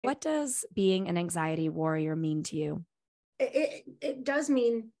What does being an anxiety warrior mean to you? It does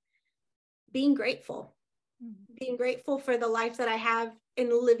mean being grateful, being grateful for the life that I have and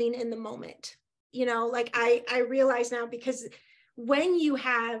living in the moment. Like I realize now, because when you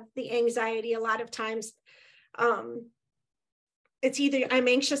have the anxiety, a lot of times, it's either I'm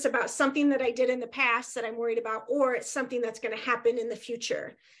anxious about something that I did in the past that I'm worried about, or it's something that's going to happen in the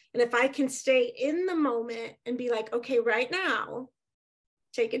future. And if I can stay in the moment and be like, okay, right now,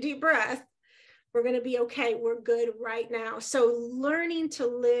 take a deep breath, we're going to be okay. We're good right now. So learning to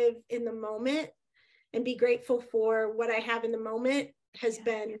live in the moment and be grateful for what I have in the moment has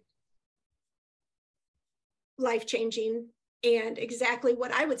been life-changing, and exactly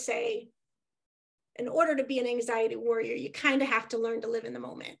what I would say. In order to be an anxiety warrior, you kind of have to learn to live in the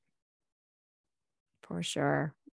moment. For sure.